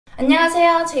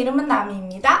안녕하세요. 제 이름은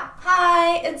나미입니다.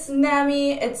 Hi, it's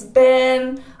Nami. It's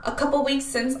been a couple weeks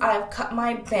since I've cut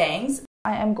my bangs.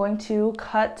 I am going to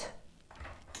cut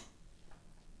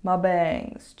my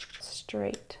bangs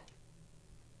straight.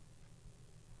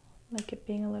 Like it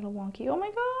being a little wonky. Oh my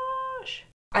gosh!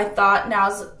 I thought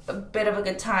now's a bit of a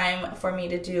good time for me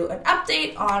to do an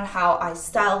update on how I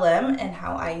style them and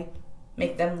how I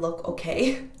make them look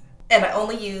okay. And I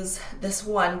only use this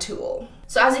one tool.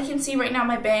 So as you can see right now,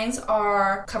 my bangs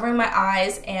are covering my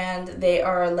eyes and they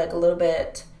are like a little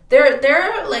bit,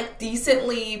 they're like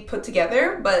decently put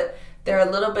together, but they're a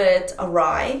little bit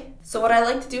awry. So what I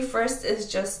like to do first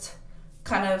is just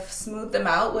kind of smooth them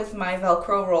out with my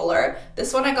Velcro roller.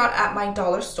 This one I got at my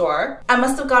dollar store. I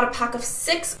must have got a pack of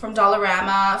 6 from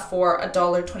Dollarama for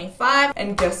 $1.25.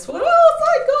 And guess what else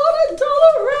I got at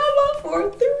Dollarama for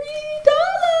 $3?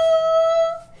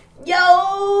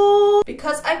 Yo!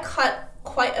 Because I cut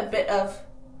quite a bit of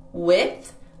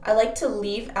width, I like to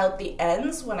leave out the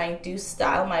ends when I do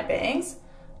style my bangs.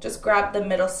 Just grab the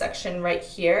middle section right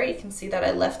here. You can see that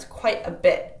I left quite a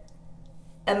bit.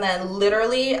 And then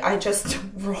literally I just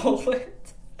roll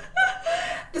it.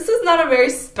 This is not a very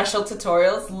special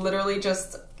tutorial. It's literally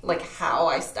just like how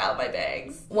I style my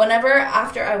bangs. Whenever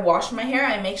after I wash my hair,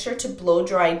 I make sure to blow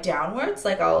dry downwards.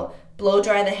 Like I'll blow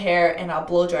dry the hair and I'll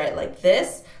blow dry it like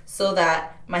this so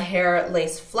that my hair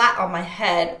lays flat on my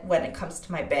head when it comes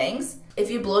to my bangs. If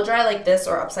you blow dry like this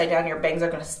or upside down, your bangs are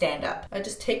gonna stand up. I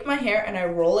just take my hair and I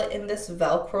roll it in this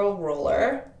Velcro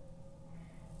roller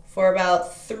for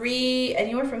about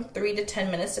anywhere from 3 to 10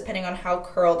 minutes, depending on how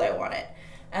curled I want it.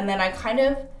 And then I kind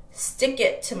of stick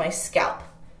it to my scalp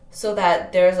so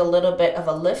that there's a little bit of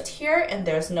a lift here and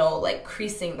there's no like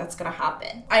creasing that's gonna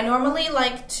happen. I normally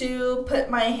like to put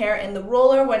my hair in the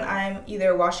roller when I'm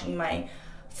either washing my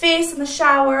face in the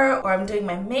shower or I'm doing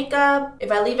my makeup.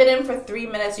 If I leave it in for 3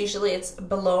 minutes, usually it's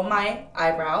below my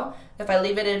eyebrow. If I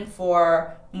leave it in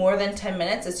for more than 10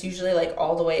 minutes, it's usually like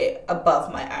all the way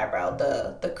above my eyebrow,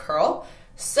 the curl.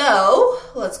 So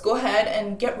let's go ahead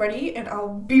and get ready and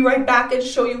I'll be right back and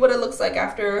show you what it looks like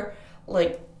after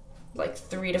like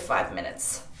 3 to 5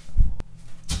 minutes.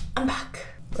 I'm back.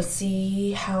 Let's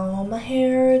see how my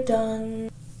hair done.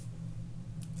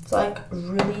 It's like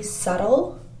really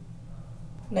subtle,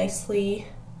 nicely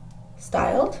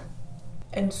styled,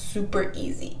 and super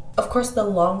easy. Of course, the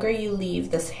longer you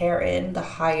leave this hair in, the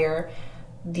higher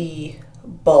the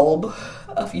bulb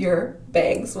of your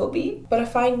bangs will be. But I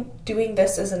find doing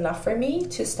this is enough for me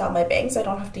to style my bangs. I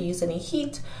don't have to use any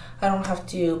heat. I don't have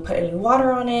to put any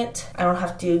water on it. I don't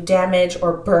have to damage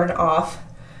or burn off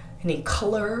any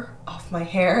color off my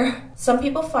hair. Some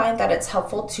people find that it's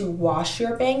helpful to wash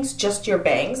your bangs, just your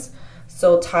bangs.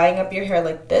 So tying up your hair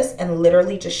like this and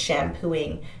literally just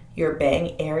shampooing your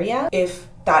bang area. If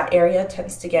that area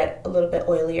tends to get a little bit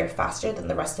oilier faster than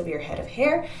the rest of your head of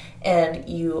hair and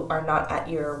you are not at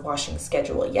your washing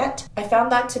schedule yet. I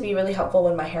found that to be really helpful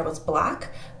when my hair was black,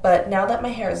 but now that my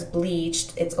hair is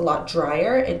bleached, it's a lot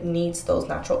drier. It needs those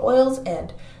natural oils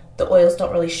and the oils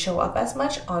don't really show up as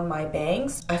much on my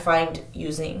bangs. I find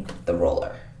using the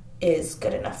roller is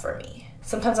good enough for me.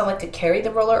 Sometimes I like to carry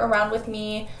the roller around with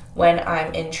me when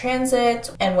I'm in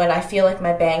transit and when I feel like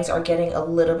my bangs are getting a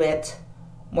little bit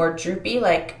more droopy,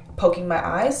 like poking my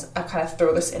eyes. I kind of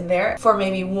throw this in there for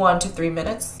maybe 1 to 3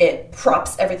 minutes. It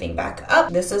props everything back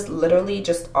up. This is literally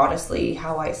just honestly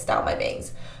how I style my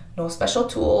bangs. No special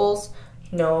tools,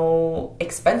 no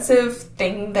expensive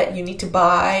thing that you need to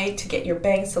buy to get your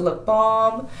bangs to look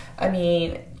bomb. I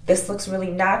mean, this looks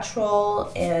really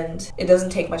natural and it doesn't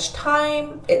take much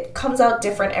time. It comes out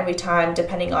different every time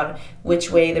depending on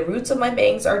which way the roots of my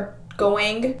bangs are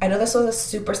going. I know this was a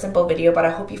super simple video, but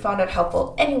I hope you found it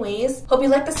helpful anyways. Hope you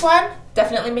liked this one.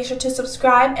 Definitely make sure to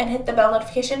subscribe and hit the bell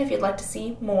notification if you'd like to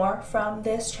see more from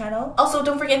this channel. Also,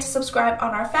 don't forget to subscribe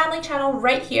on our family channel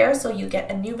right here so you get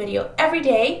a new video every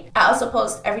day. I also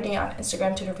post every day on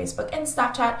Instagram, Twitter, Facebook, and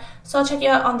Snapchat, so I'll check you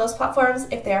out on those platforms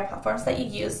if they are platforms that you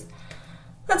use.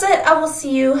 That's it. I will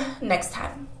see you next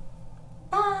time.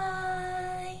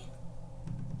 Bye.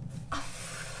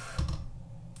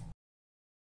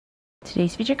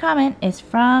 Today's featured comment is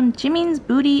from Jimin's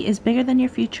Booty is Bigger Than Your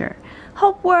Future.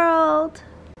 Hope World!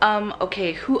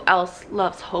 Okay, who else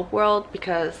loves Hope World?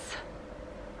 Because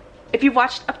if you've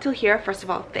watched up till here, first of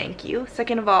all, thank you.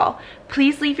 Second of all,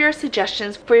 please leave your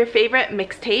suggestions for your favorite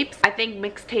mixtapes. I think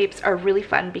mixtapes are really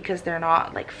fun because they're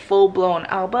not like full-blown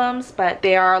albums, but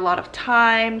they are a lot of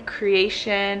time,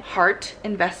 creation, heart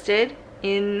invested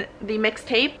in the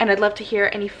mixtape. And I'd love to hear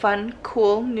any fun,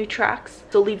 cool new tracks,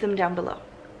 so leave them down below.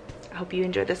 I hope you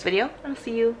enjoyed this video, and I'll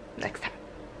see you next time.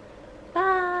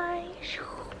 Bye!